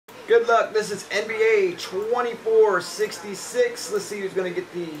Good luck. This is NBA 2466. Let's see who's going to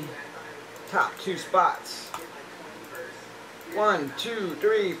get the top 2 spots. 1, 2,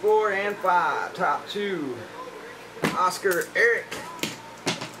 3, 4, and 5. Top 2. Oscar, Eric.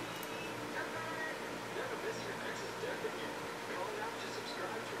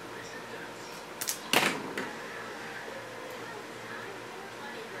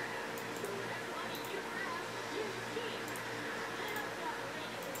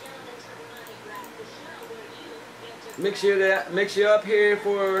 Mix you up here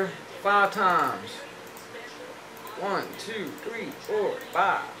for 5 times. 1, 2, 3, 4,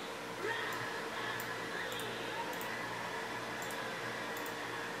 5.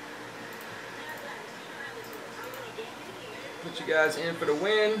 Put you guys in for the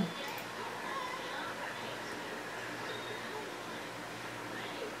win.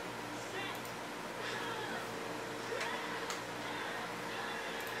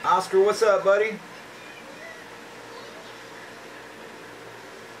 Oscar, what's up, buddy?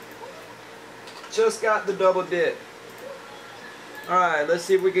 Just got the double dip. Alright, let's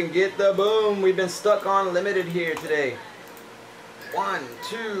see if we can get the boom. We've been stuck on limited here today. 1,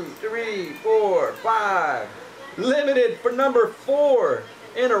 2, 3, 4, 5. Limited for number 4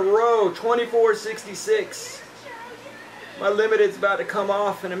 in a row. 2466. My limited's about to come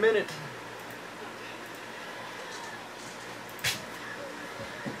off in a minute.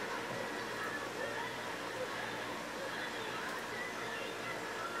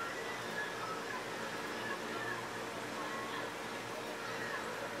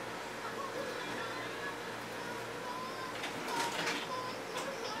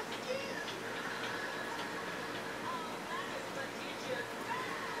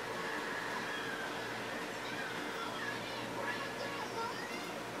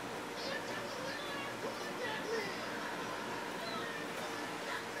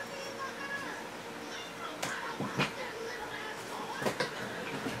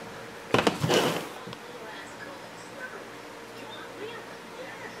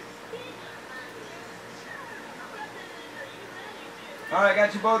 Alright,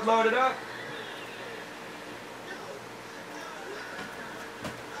 got you both loaded up.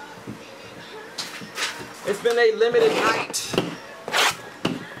 It's been a limited night.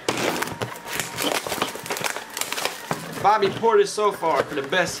 Bobby Portis so far for the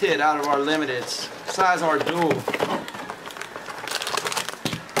best hit out of our limiteds, besides our duel.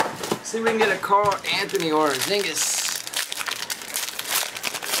 See if we can get a Carl Anthony or a Zingas.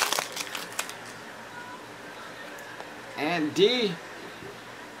 And D.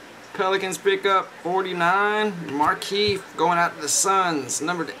 Pelicans pick up 49. Markeith going out to the Suns,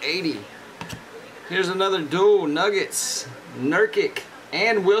 number to 80. Here's another duel. Nuggets, Nurkic,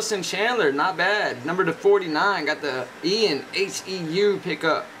 and Wilson Chandler. Not bad. Number to 49. Got the Ian HEU pick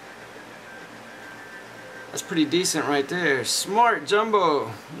up. That's pretty decent right there. Smart Jumbo,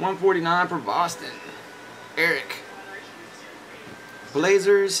 149 for Boston. Eric.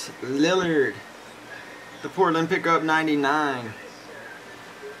 Blazers, Lillard. The Portland pick up 99.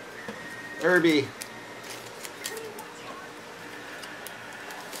 Irby.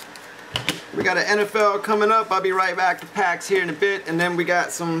 We got an NFL coming up. I'll be right back to packs here in a bit. And then we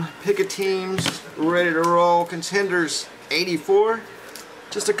got some pick of teams ready to roll. Contenders 84.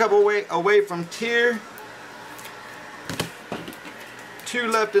 Just a couple away from tier. 2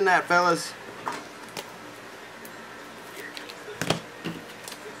 left in that, fellas.